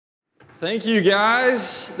Thank you,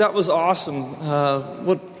 guys. That was awesome.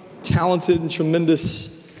 What talented and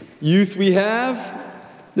tremendous youth we have.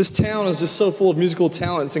 This town is just so full of musical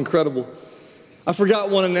talent. It's incredible. I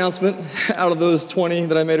forgot one announcement out of those 20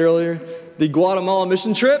 that I made earlier. The Guatemala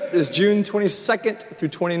mission trip is June 22nd through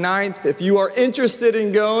 29th. If you are interested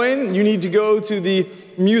in going, you need to go to the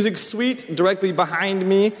music suite directly behind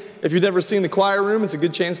me. If you've never seen the choir room, it's a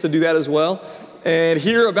good chance to do that as well. And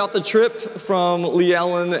hear about the trip from Lee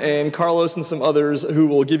Ellen and Carlos and some others who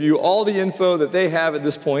will give you all the info that they have at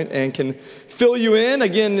this point and can fill you in.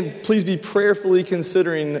 Again, please be prayerfully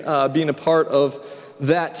considering being a part of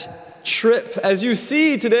that trip. As you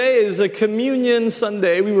see, today is a communion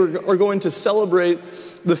Sunday. We are going to celebrate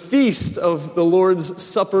the feast of the Lord's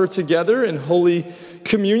Supper together in Holy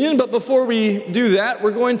Communion. But before we do that, we're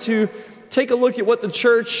going to take a look at what the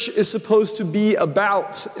church is supposed to be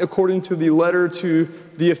about according to the letter to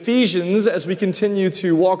the Ephesians as we continue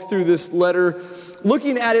to walk through this letter,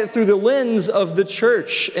 looking at it through the lens of the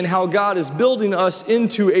church and how God is building us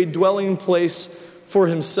into a dwelling place for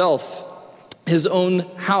himself, his own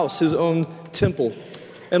house, his own temple.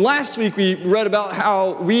 And last week we read about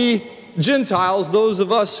how we Gentiles, those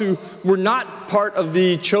of us who were not part of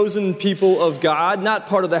the chosen people of God, not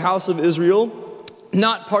part of the house of Israel,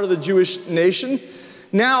 not part of the Jewish nation,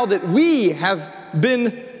 now that we have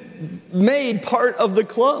been made part of the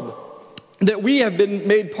club, that we have been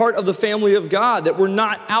made part of the family of God, that we're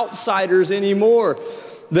not outsiders anymore,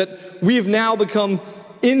 that we've now become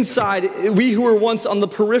inside. We who were once on the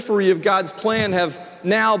periphery of God's plan have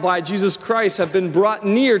now, by Jesus Christ, have been brought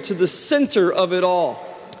near to the center of it all.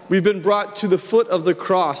 We've been brought to the foot of the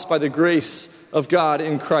cross by the grace of God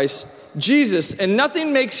in Christ Jesus, and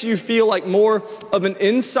nothing makes you feel like more of an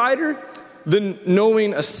insider than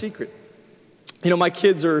knowing a secret. You know, my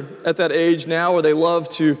kids are at that age now where they love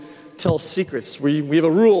to tell secrets. We have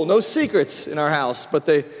a rule, no secrets in our house, but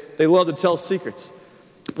they love to tell secrets.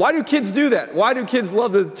 Why do kids do that? Why do kids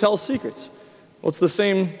love to tell secrets? Well, it's the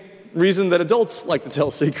same reason that adults like to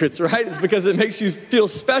tell secrets, right? It's because it makes you feel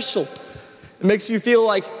special. It makes you feel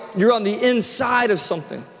like you're on the inside of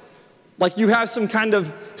something. Like you have some kind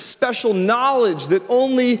of special knowledge that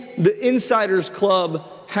only the Insiders Club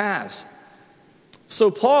has.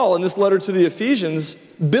 So Paul, in this letter to the Ephesians,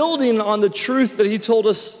 building on the truth that he told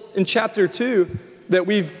us in chapter 2, that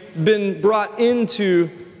we've been brought into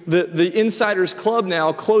the Insiders Club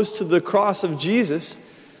now, close to the cross of Jesus,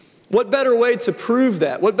 what better way to prove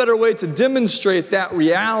that? What better way to demonstrate that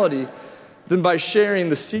reality than by sharing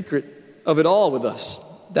the secret of it all with us?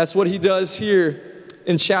 That's what he does here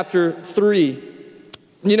in chapter 3.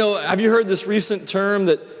 You know, have you heard this recent term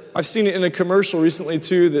that I've seen it in a commercial recently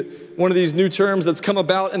too, that one of these new terms that's come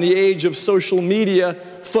about in the age of social media,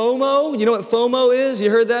 FOMO? You know what FOMO is? You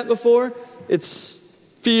heard that before?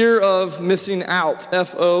 It's fear of missing out,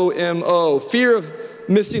 F-O-M-O, fear of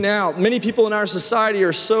missing out. Many people in our society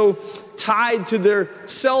are so tied to their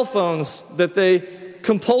cell phones that they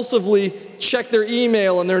compulsively check their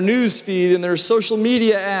email and their news feed and their social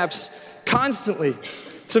media apps constantly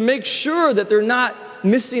to make sure that they're not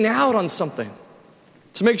missing out on something,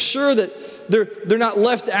 to make sure that they're not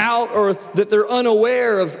left out or that they're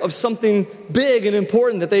unaware of something big and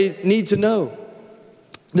important that they need to know.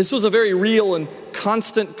 This was a very real and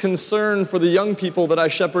constant concern for the young people that I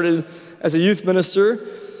shepherded as a youth minister.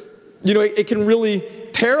 You know, it can really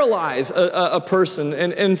paralyze a person.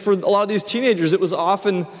 And for a lot of these teenagers, it was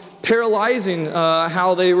often paralyzing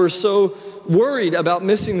how they were so worried about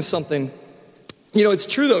missing something. You know, it's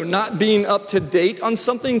true though, not being up to date on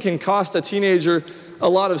something can cost a teenager a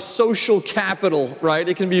lot of social capital, right?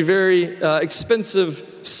 It can be very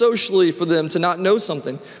expensive socially for them to not know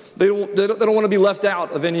something. They don't want to be left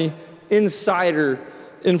out of any insider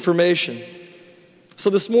information. So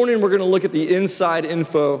this morning we're going to look at the inside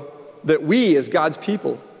info that we as God's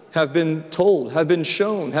people have been told, have been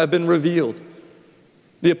shown, have been revealed.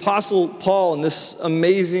 The Apostle Paul, in this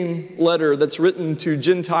amazing letter that's written to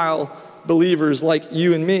Gentile believers like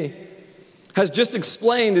you and me, has just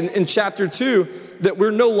explained in chapter 2 that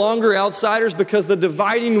we're no longer outsiders because the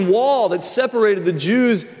dividing wall that separated the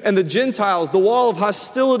Jews and the Gentiles, the wall of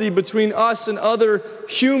hostility between us and other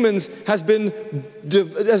humans, has been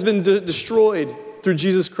destroyed through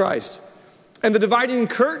Jesus Christ. And the dividing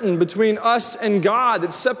curtain between us and God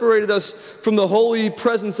that separated us from the holy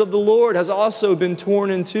presence of the Lord has also been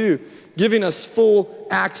torn in two, giving us full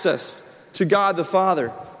access to God the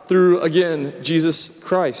Father through, again, Jesus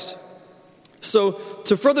Christ. So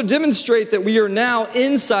to further demonstrate that we are now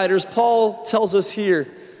insiders, Paul tells us here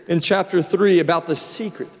in chapter 3 about the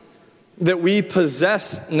secret that we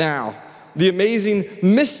possess now the amazing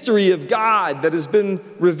mystery of God that has been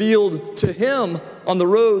revealed to him on the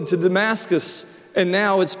road to Damascus, and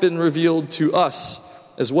now it's been revealed to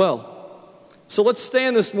us as well. So let's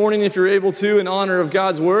stand this morning, if you're able to, in honor of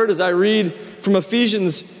God's word as I read from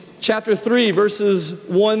Ephesians chapter 3, verses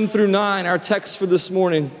 1 through 9, our text for this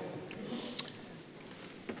morning.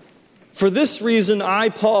 For this reason, I,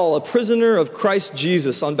 Paul, a prisoner of Christ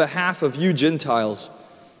Jesus, on behalf of you Gentiles,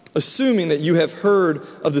 assuming that you have heard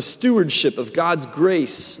of the stewardship of God's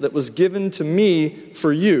grace that was given to me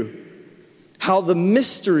for you, how the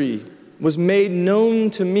mystery was made known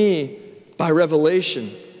to me by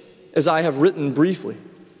revelation, as I have written briefly.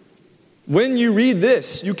 When you read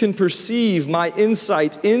this, you can perceive my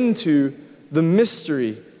insight into the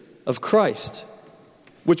mystery of Christ,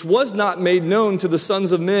 which was not made known to the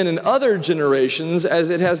sons of men in other generations,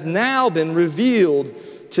 as it has now been revealed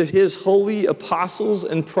to his holy apostles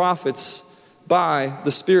and prophets by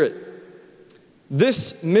the Spirit.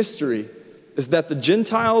 This mystery is that the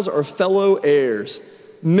Gentiles are fellow heirs,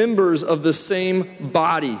 members of the same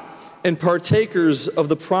body, and partakers of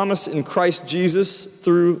the promise in Christ Jesus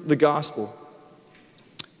through the gospel.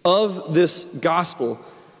 Of this gospel,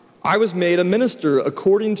 I was made a minister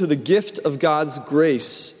according to the gift of God's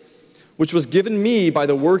grace, which was given me by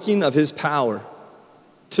the working of his power.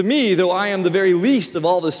 To me, though I am the very least of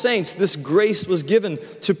all the saints, this grace was given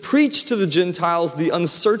to preach to the Gentiles the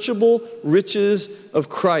unsearchable riches of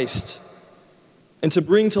Christ, and to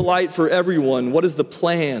bring to light for everyone what is the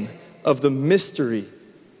plan of the mystery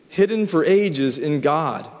hidden for ages in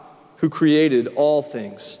God, who created all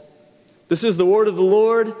things. This is the word of the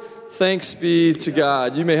Lord. Thanks be to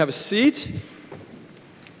God. You may have a seat.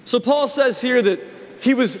 So Paul says here that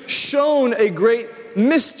he was shown a great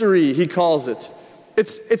mystery, he calls it.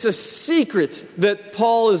 It's a secret that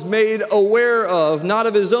Paul is made aware of, not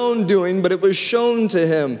of his own doing, but it was shown to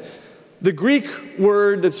him. The Greek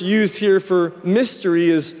word that's used here for mystery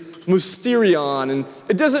is mysterion, and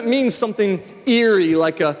it doesn't mean something eerie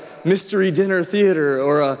like a mystery dinner theater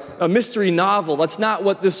or a mystery novel. That's not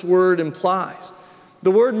what this word implies.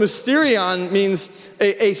 The word mysterion means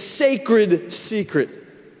a sacred secret,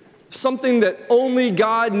 something that only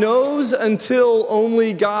God knows until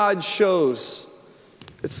only God shows.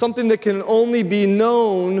 It's something that can only be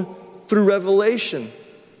known through revelation.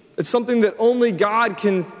 It's something that only God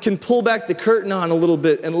can pull back the curtain on a little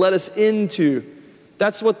bit and let us into.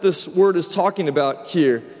 That's what this word is talking about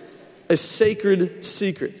here, a sacred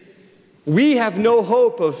secret. We have no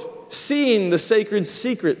hope of seeing the sacred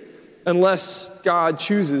secret unless God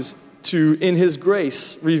chooses to, in his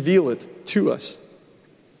grace, reveal it to us.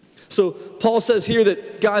 So Paul says here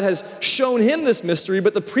that God has shown him this mystery,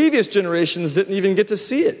 but the previous generations didn't even get to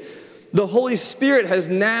see it. The Holy Spirit has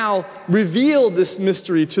now revealed this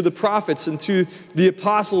mystery to the prophets and to the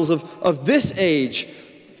apostles of this age.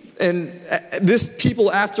 And this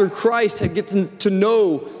people after Christ had gotten to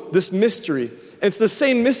know this mystery. And it's the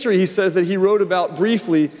same mystery, he says, that he wrote about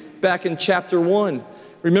briefly back in chapter 1.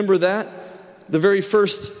 Remember that? The very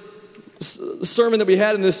first sermon that we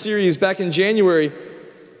had in this series back in January,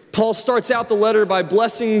 Paul starts out the letter by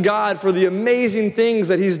blessing God for the amazing things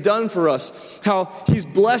that he's done for us, how he's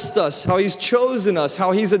blessed us, how he's chosen us,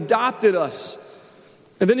 how he's adopted us.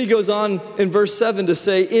 And then he goes on in verse 7 to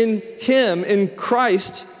say, in him, in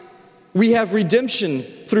Christ, we have redemption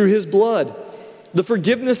through his blood, the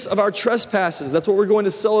forgiveness of our trespasses. That's what we're going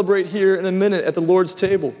to celebrate here in a minute at the Lord's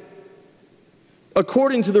table.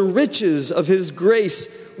 According to the riches of his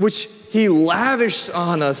grace, which he lavished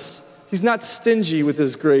on us. He's not stingy with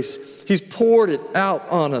his grace. He's poured it out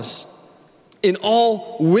on us in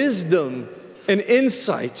all wisdom and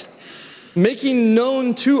insight, making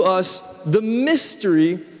known to us the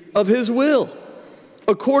mystery of his will,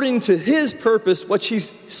 according to his purpose, which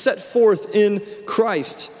he's set forth in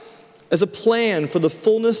Christ as a plan for the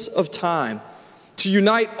fullness of time, to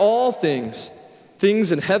unite all things,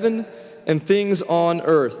 things in heaven and things on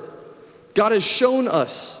earth. God has shown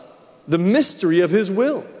us the mystery of his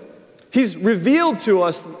will. He's revealed to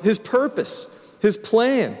us his purpose, his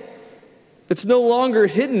plan. It's no longer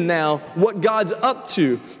hidden now what God's up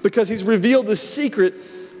to, because he's revealed the secret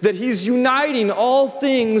that he's uniting all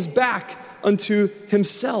things back unto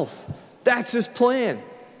himself. That's his plan.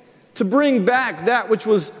 To bring back that which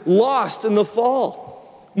was lost in the fall.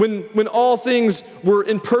 When all things were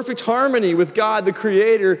in perfect harmony with God the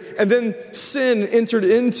Creator, and then sin entered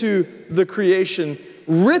into the creation,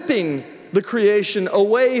 ripping the creation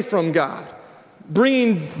away from God,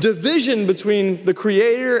 bringing division between the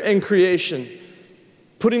Creator and creation,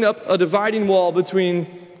 putting up a dividing wall between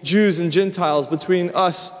Jews and Gentiles, between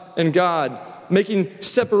us and God, making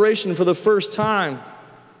separation for the first time.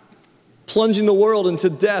 plunging the world into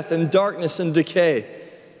death and darkness and decay.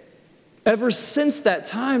 Ever since that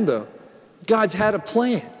time, though, God's had a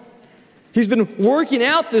plan. He's been working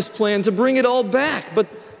out this plan to bring it all back, but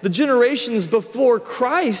the generations before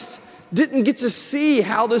Christ didn't get to see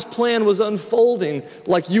how this plan was unfolding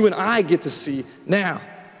like you and I get to see now.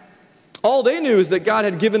 All they knew is that God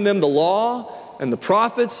had given them the law and the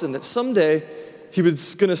prophets, and that someday He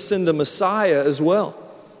was going to send a Messiah as well,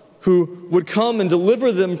 who would come and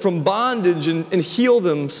deliver them from bondage and heal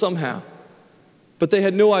them somehow. But they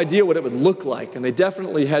had no idea what it would look like, and they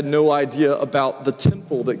definitely had no idea about the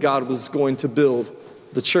temple that God was going to build,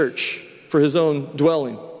 the church, for His own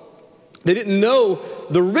dwelling. They didn't know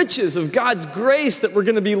the riches of God's grace that were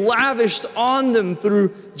going to be lavished on them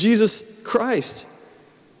through Jesus Christ.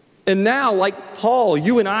 And now, like Paul,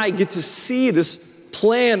 you and I get to see this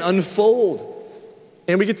plan unfold.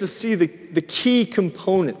 And we get to see the key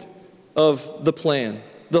component of the plan.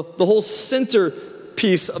 The whole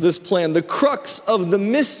centerpiece of this plan, the crux of the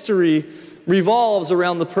mystery, revolves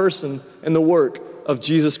around the person and the work of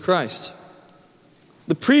Jesus Christ.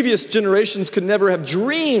 The previous generations could never have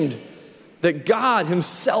dreamed that God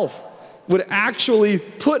Himself would actually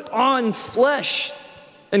put on flesh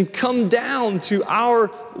and come down to our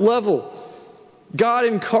level. God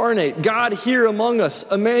incarnate, God here among us,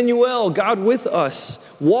 Emmanuel, God with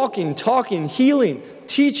us, walking, talking, healing,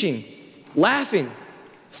 teaching, laughing,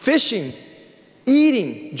 fishing,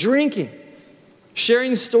 eating, drinking,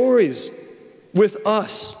 sharing stories with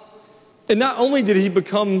us. And not only did He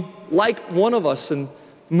become like one of us and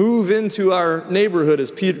move into our neighborhood,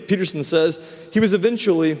 as Peterson says, He was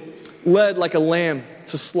eventually led like a lamb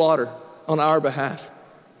to slaughter on our behalf.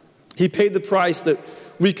 He paid the price that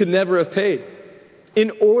we could never have paid in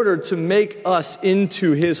order to make us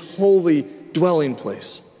into His holy dwelling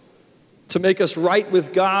place, to make us right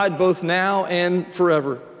with God both now and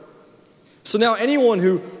forever. So now anyone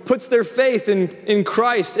who puts their faith in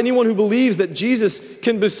Christ, anyone who believes that Jesus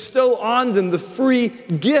can bestow on them the free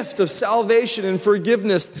gift of salvation and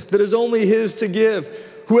forgiveness that is only His to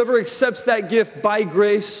give, whoever accepts that gift by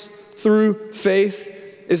grace through faith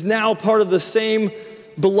is now part of the same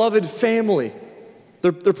beloved family.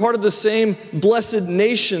 They're part of the same blessed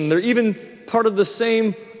nation. They're even part of the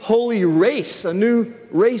same holy race, a new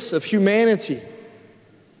race of humanity.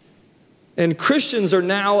 And Christians are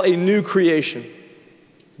now a new creation,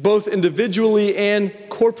 both individually and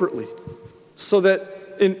corporately, so that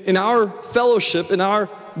in our fellowship, in our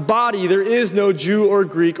body, there is no Jew or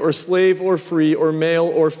Greek or slave or free or male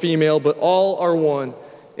or female, but all are one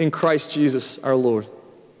in Christ Jesus our Lord.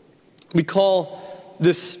 We call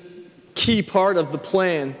this key part of the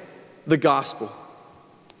plan the gospel,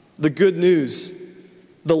 the good news.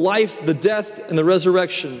 The life, the death, and the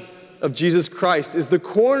resurrection of Jesus Christ is the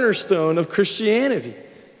cornerstone of Christianity.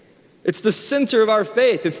 It's the center of our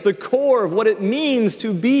faith. It's the core of what it means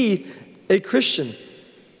to be a Christian.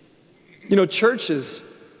 You know, churches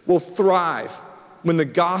will thrive when the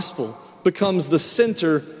gospel becomes the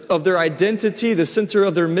center of their identity, the center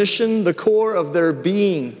of their mission, the core of their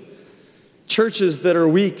being. Churches that are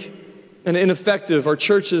weak and ineffective are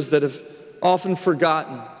churches that have often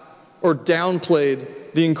forgotten or downplayed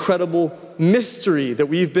the incredible mystery that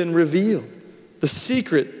we've been revealed, the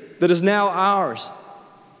secret that is now ours.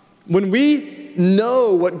 When we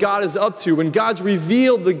know what God is up to, when God's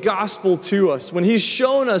revealed the gospel to us, when He's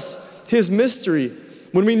shown us His mystery,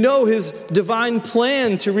 when we know His divine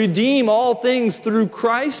plan to redeem all things through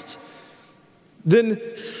Christ, then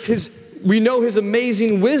we know His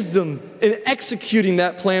amazing wisdom in executing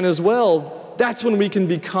that plan as well. That's when we can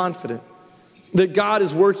be confident that God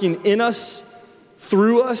is working in us,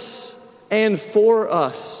 through us, and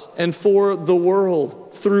for the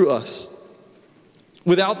world through us.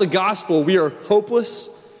 Without the gospel, we are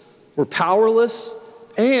hopeless, we're powerless,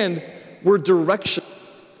 and we're directionless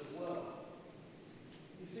as well.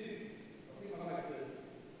 You see, I think I might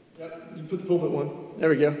have to, you put the pulpit one. There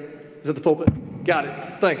we go. Is that the pulpit? Got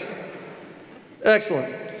it. Thanks.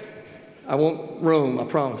 Excellent. I won't roam, I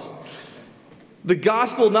promise. The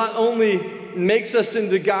gospel not only makes us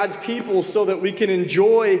into God's people so that we can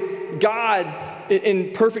enjoy God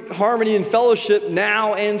in perfect harmony and fellowship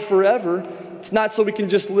now and forever. It's not so we can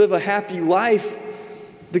just live a happy life.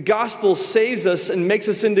 The gospel saves us and makes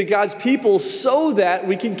us into God's people so that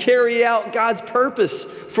we can carry out God's purpose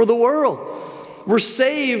for the world. We're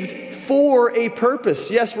saved for a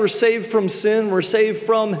purpose. Yes, we're saved from sin, we're saved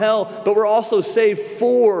from hell, but we're also saved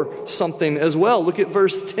for something as well. Look at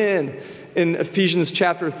verse 10 in Ephesians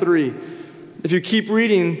chapter 3. If you keep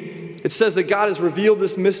reading, it says that God has revealed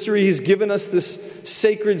this mystery. He's given us this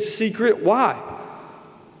sacred secret. Why?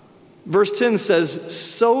 Verse 10 says,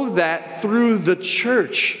 so that through the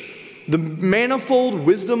church, the manifold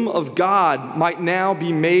wisdom of God might now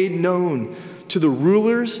be made known to the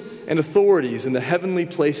rulers and authorities in the heavenly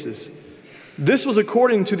places. This was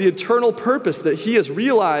according to the eternal purpose that he has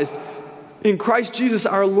realized in Christ Jesus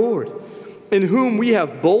our Lord, in whom we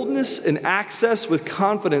have boldness and access with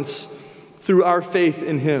confidence through our faith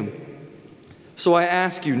in him. So I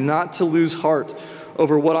ask you not to lose heart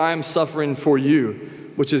over what I am suffering for you,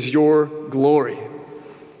 which is your glory.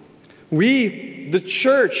 We, the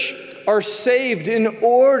church, are saved in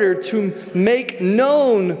order to make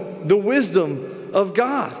known the wisdom of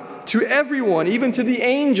God to everyone, even to the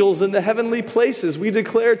angels in the heavenly places. We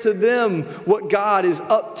declare to them what God is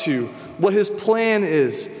up to, what his plan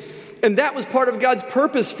is. And that was part of God's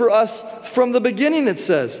purpose for us from the beginning, it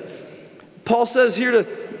says. Paul says here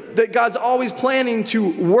that God's always planning to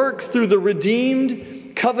work through the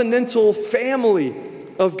redeemed, covenantal family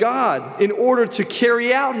of God in order to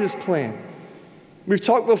carry out his plan. We've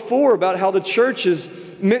talked before about how the church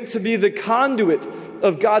is meant to be the conduit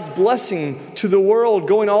of God's blessing to the world,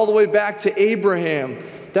 going all the way back to Abraham.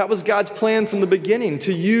 That was God's plan from the beginning,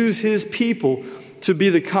 to use his people to be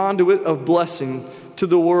the conduit of blessing to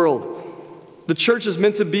the world. The church is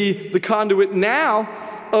meant to be the conduit now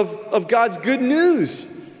of God's good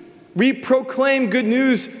news. We proclaim good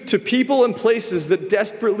news to people and places that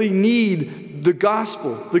desperately need the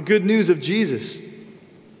gospel, the good news of Jesus.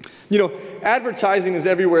 You know, advertising is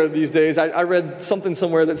everywhere these days. I read something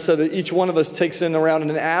somewhere that said that each one of us takes in around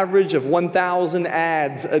an average of 1,000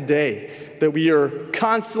 ads a day, that we are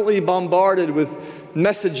constantly bombarded with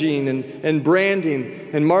messaging and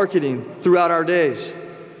branding and marketing throughout our days.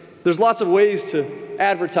 There's lots of ways to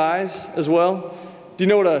advertise as well. Do you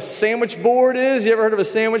know what a sandwich board is? You ever heard of a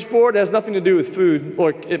sandwich board? It has nothing to do with food,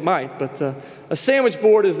 or it might, but a sandwich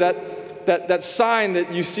board is that sign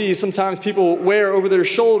that you see sometimes people wear over their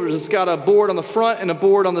shoulders. It's got a board on the front and a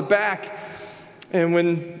board on the back. And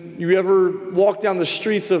when you ever walk down the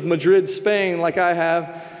streets of Madrid, Spain, like I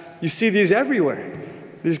have, you see these everywhere.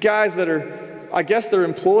 These guys that are, I guess they're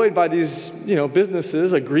employed by these,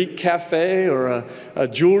 businesses, a Greek cafe or a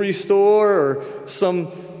jewelry store or some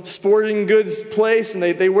sporting goods place, and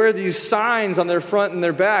they wear these signs on their front and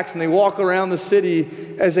their backs, and they walk around the city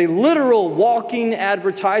as a literal walking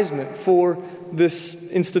advertisement for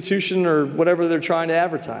this institution or whatever they're trying to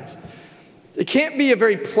advertise. It can't be a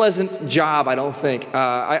very pleasant job, I don't think.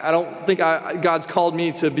 I don't think God's called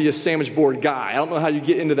me to be a sandwich board guy. I don't know how you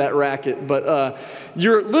get into that racket, but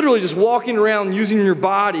you're literally just walking around using your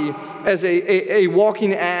body as a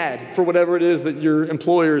walking ad for whatever it is that your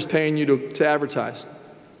employer is paying you to advertise.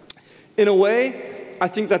 In a way, I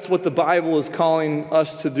think that's what the Bible is calling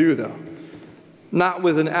us to do, though. Not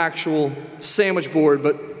with an actual sandwich board,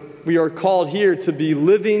 but we are called here to be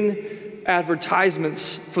living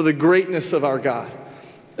advertisements for the greatness of our God,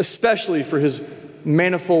 especially for his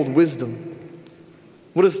manifold wisdom.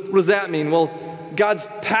 What does that mean? Well, God's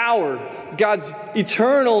power, God's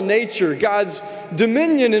eternal nature, God's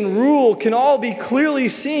dominion and rule can all be clearly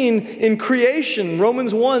seen in creation.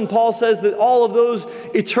 Romans 1, Paul says that all of those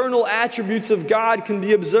eternal attributes of God can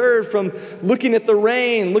be observed from looking at the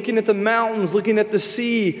rain, looking at the mountains, looking at the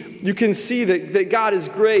sea. You can see that God is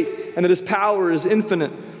great and that his power is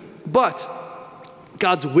infinite. But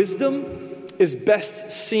God's wisdom is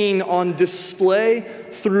best seen on display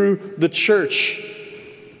through the church.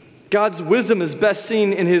 God's wisdom is best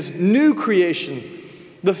seen in his new creation,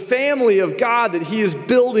 the family of God that he is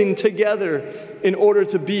building together in order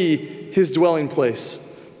to be his dwelling place,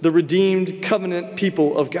 the redeemed covenant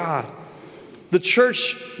people of God. The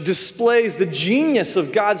church displays the genius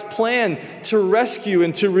of God's plan to rescue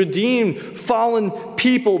and to redeem fallen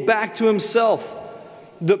people back to himself.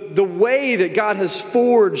 The way that God has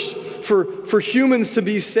forged for humans to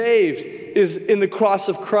be saved is in the cross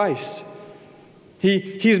of Christ.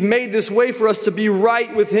 He's made this way for us to be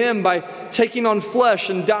right with him by taking on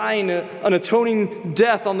flesh and dying an atoning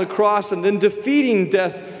death on the cross and then defeating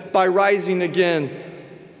death by rising again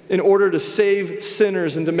in order to save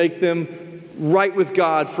sinners and to make them right with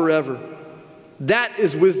God forever. That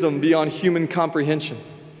is wisdom beyond human comprehension.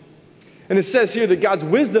 And it says here that God's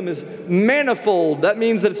wisdom is manifold. That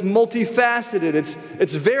means that it's multifaceted,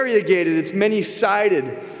 it's variegated, it's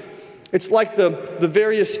many-sided. It's like the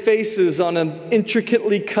various faces on an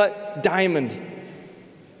intricately cut diamond.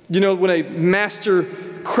 You know, when a master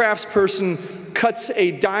craftsperson cuts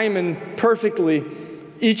a diamond perfectly,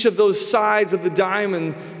 each of those sides of the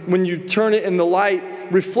diamond, when you turn it in the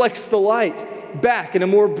light, reflects the light back in a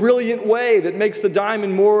more brilliant way that makes the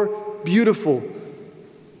diamond more beautiful.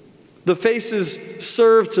 The faces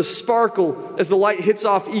serve to sparkle as the light hits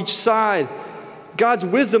off each side. God's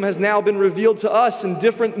wisdom has now been revealed to us in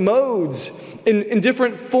different modes, in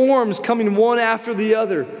different forms, coming one after the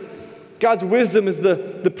other. God's wisdom is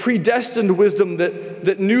the predestined wisdom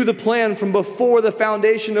that knew the plan from before the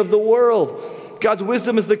foundation of the world. God's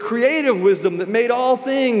wisdom is the creative wisdom that made all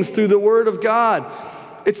things through the Word of God.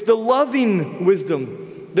 It's the loving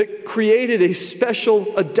wisdom that created a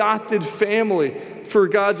special adopted family for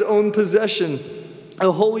God's own possession,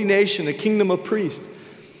 a holy nation, a kingdom of priests.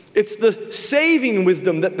 It's the saving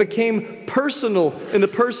wisdom that became personal in the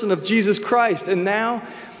person of Jesus Christ. And now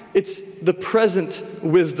it's the present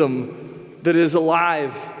wisdom that is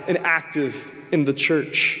alive and active in the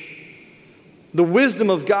church. The wisdom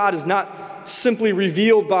of God is not simply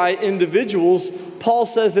revealed by individuals. Paul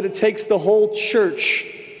says that it takes the whole church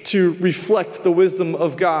to reflect the wisdom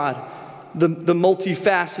of God, the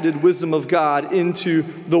multifaceted wisdom of God into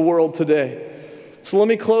the world today. So let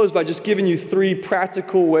me close by just giving you 3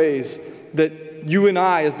 practical ways that you and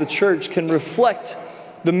I as the church can reflect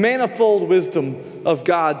the manifold wisdom of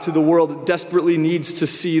God to the world that desperately needs to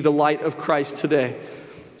see the light of Christ today.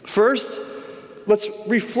 First, let's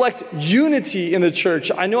reflect unity in the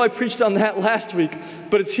church. I know I preached on that last week,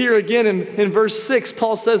 but it's here again in verse 6.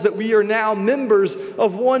 Paul says that we are now members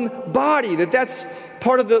of one body, that's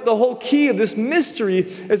part of the whole key of this mystery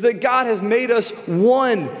is that God has made us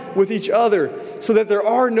one with each other so that there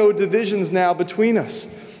are no divisions now between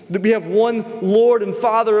us. That we have one Lord and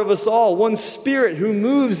Father of us all, one Spirit who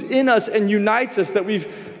moves in us and unites us, that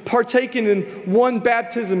we've partaken in one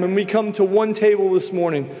baptism and we come to one table this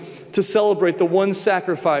morning to celebrate the one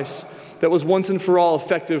sacrifice that was once and for all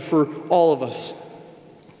effective for all of us.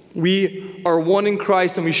 We are one in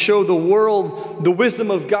Christ, and we show the world the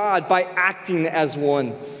wisdom of God by acting as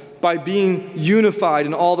one, by being unified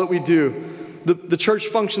in all that we do. The church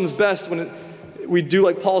functions best when we do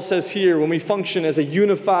like Paul says here, when we function as a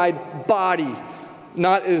unified body,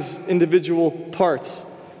 not as individual parts.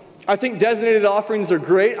 I think designated offerings are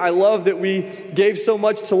great. I love that we gave so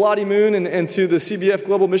much to Lottie Moon and to the CBF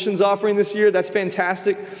Global Missions offering this year. That's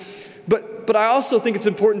fantastic. But I also think it's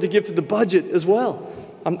important to give to the budget as well.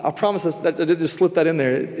 I promise that I didn't just slip that in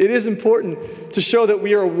there. It is important to show that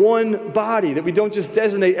we are one body, that we don't just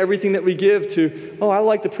designate everything that we give to, I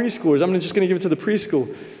like the preschoolers, I'm just going to give it to the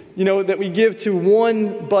preschool. That we give to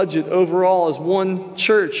one budget overall as one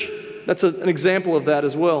church. That's an example of that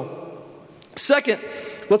as well. Second,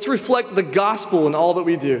 let's reflect the gospel in all that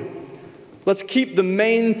we do. Let's keep the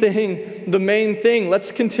main thing.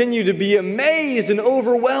 Let's continue to be amazed and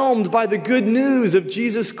overwhelmed by the good news of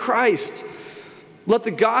Jesus Christ. Let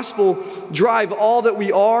the gospel drive all that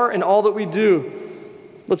we are and all that we do.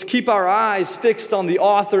 Let's keep our eyes fixed on the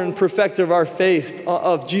author and perfecter of our faith,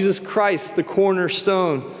 of Jesus Christ, the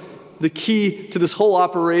cornerstone, the key to this whole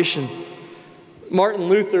operation. Martin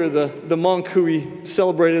Luther, the monk who we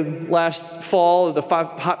celebrated last fall, the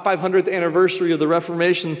 500th anniversary of the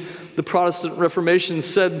Reformation, the Protestant Reformation,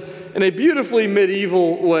 said in a beautifully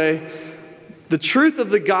medieval way, "The truth of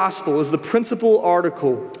the gospel is the principal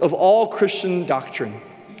article of all Christian doctrine.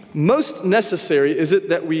 Most necessary is it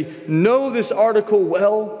that we know this article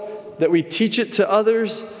well, that we teach it to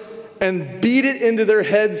others, and beat it into their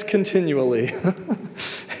heads continually."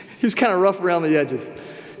 He was kind of rough around the edges.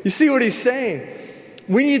 You see what he's saying?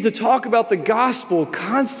 We need to talk about the gospel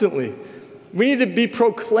constantly. We need to be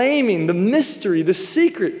proclaiming the mystery, the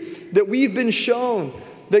secret that we've been shown,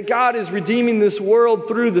 that God is redeeming this world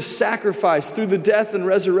through the sacrifice, through the death and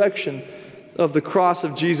resurrection of the cross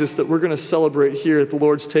of Jesus that we're going to celebrate here at the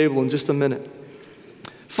Lord's table in just a minute.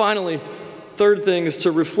 Finally, third thing is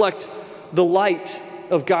to reflect the light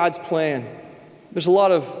of God's plan. There's a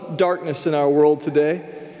lot of darkness in our world today.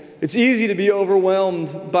 It's easy to be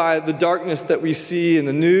overwhelmed by the darkness that we see in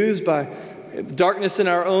the news, by darkness in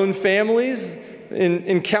our own families.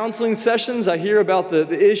 In counseling sessions, I hear about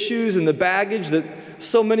the issues and the baggage that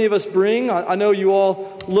so many of us bring. I know you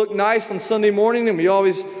all look nice on Sunday morning, and we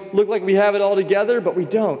always look like we have it all together, but we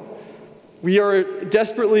don't. We are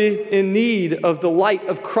desperately in need of the light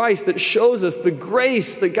of Christ that shows us the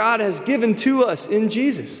grace that God has given to us in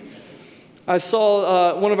Jesus. I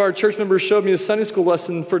saw one of our church members showed me a Sunday school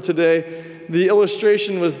lesson for today. The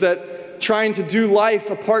illustration was that trying to do life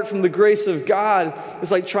apart from the grace of God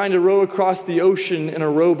is like trying to row across the ocean in a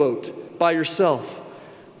rowboat by yourself.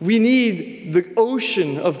 We need the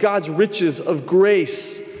ocean of God's riches of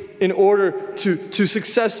grace in order to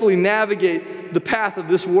successfully navigate the path of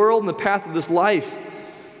this world and the path of this life.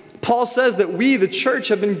 Paul says that we, the church,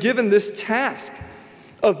 have been given this task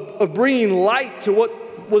of bringing light to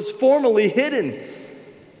what was formerly hidden.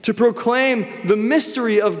 to proclaim the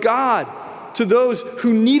mystery of God to those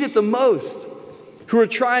who need it the most, who are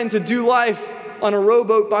trying to do life on a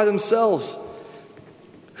rowboat by themselves.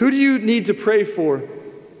 Who do you need to pray for?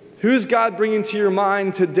 Who is God bringing to your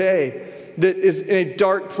mind today that is in a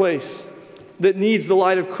dark place, that needs the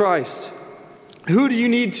light of Christ? Who do you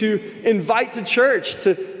need to invite to church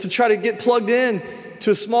to try to get plugged in to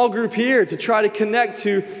a small group here, to try to connect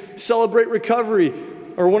to Celebrate Recovery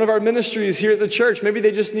or one of our ministries here at the church? Maybe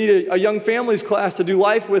they just need a young families class to do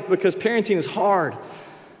life with because parenting is hard.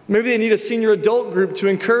 Maybe they need a senior adult group to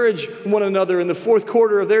encourage one another in the fourth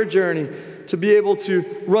quarter of their journey to be able to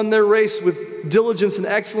run their race with diligence and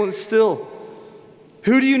excellence still.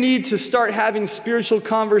 Who do you need to start having spiritual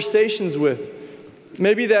conversations with?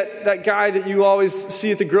 Maybe that guy that you always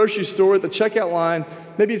see at the grocery store at the checkout line,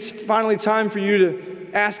 maybe it's finally time for you to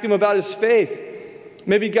ask him about his faith.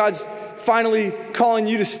 Maybe God's finally calling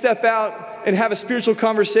you to step out and have a spiritual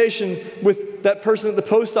conversation with that person at the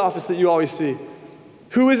post office that you always see.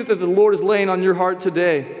 Who is it that the Lord is laying on your heart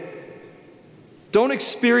today? Don't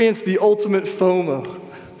experience the ultimate FOMO.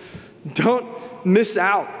 Don't miss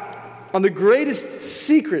out on the greatest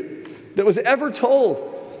secret that was ever told.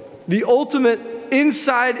 The ultimate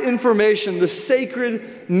inside information, the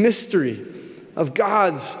sacred mystery of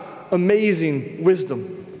God's amazing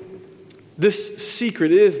wisdom. This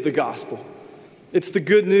secret is the gospel. It's the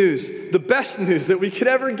good news, the best news that we could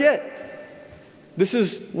ever get. This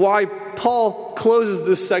is why Paul closes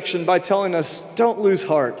this section by telling us, don't lose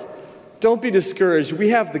heart. Don't be discouraged. We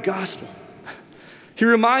have the gospel. He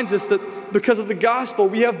reminds us that because of the gospel,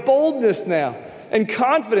 we have boldness now and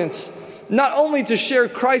confidence, not only to share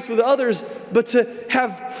Christ with others, but to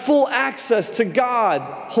have full access to God,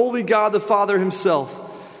 holy God the Father himself,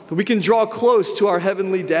 that we can draw close to our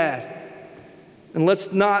heavenly Dad. And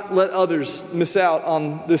let's not let others miss out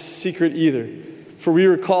on this secret either, for we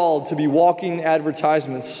are called to be walking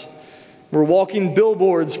advertisements. We're walking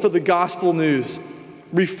billboards for the gospel news,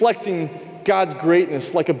 reflecting God's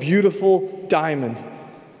greatness like a beautiful diamond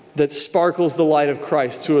that sparkles the light of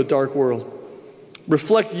Christ to a dark world.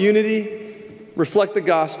 Reflect unity, reflect the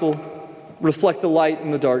gospel, reflect the light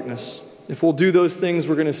in the darkness. If we'll do those things,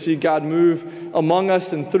 we're going to see God move among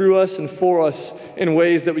us and through us and for us in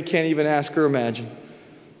ways that we can't even ask or imagine.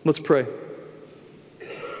 Let's pray.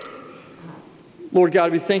 Lord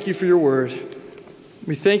God, we thank you for your word.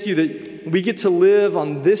 We thank you that we get to live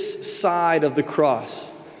on this side of the cross,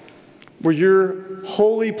 where your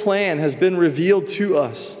holy plan has been revealed to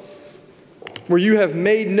us, where you have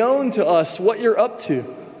made known to us what you're up to,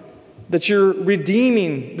 that you're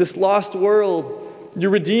redeeming this lost world,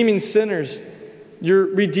 you're redeeming sinners, you're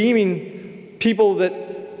redeeming people that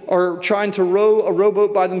are trying to row a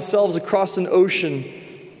rowboat by themselves across an ocean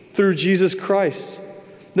through Jesus Christ,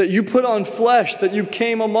 that you put on flesh, that you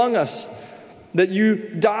came among us, that you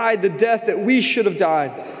died the death that we should have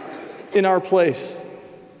died in our place,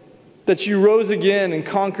 that you rose again and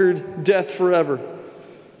conquered death forever.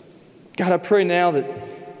 God, I pray now that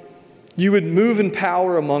you would move in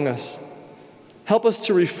power among us. Help us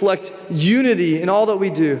to reflect unity in all that we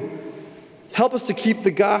do. Help us to keep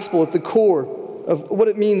the gospel at the core of what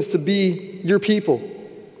it means to be your people.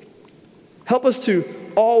 Help us to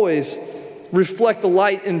always reflect the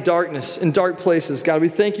light in darkness, in dark places. God, we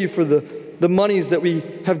thank you for the monies that we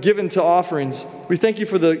have given to offerings. We thank you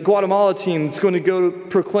for the Guatemala team that's going to go to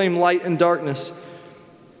proclaim light in darkness.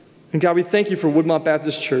 And God, we thank you for Woodmont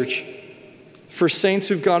Baptist Church, for saints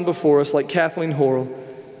who've gone before us like Kathleen Horrell,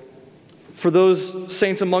 for those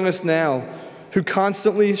saints among us now who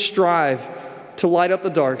constantly strive to light up the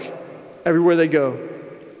dark everywhere they go.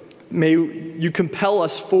 May you compel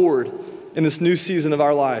us forward in this new season of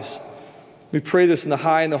our lives. We pray this in the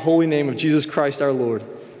high and the holy name of Jesus Christ our Lord.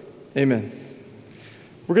 Amen.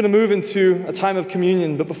 We're going to move into a time of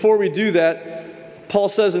communion, but before we do that, Paul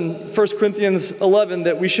says in 1 Corinthians 11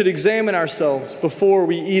 that we should examine ourselves before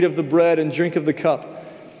we eat of the bread and drink of the cup.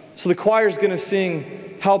 So the choir is going to sing,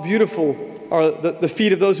 "How beautiful are the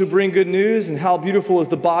feet of those who bring good news, and how beautiful is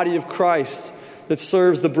the body of Christ that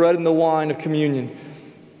serves the bread and the wine of communion."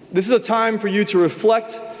 This is a time for you to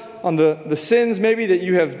reflect on the sins maybe that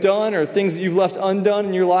you have done or things that you've left undone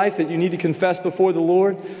in your life that you need to confess before the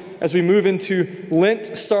Lord as we move into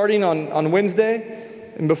Lent starting on Wednesday.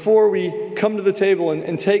 And before we come to the table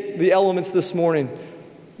and take the elements this morning,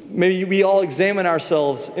 maybe we all examine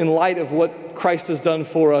ourselves in light of what Christ has done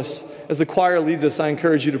for us. As the choir leads us, I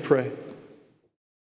encourage you to pray.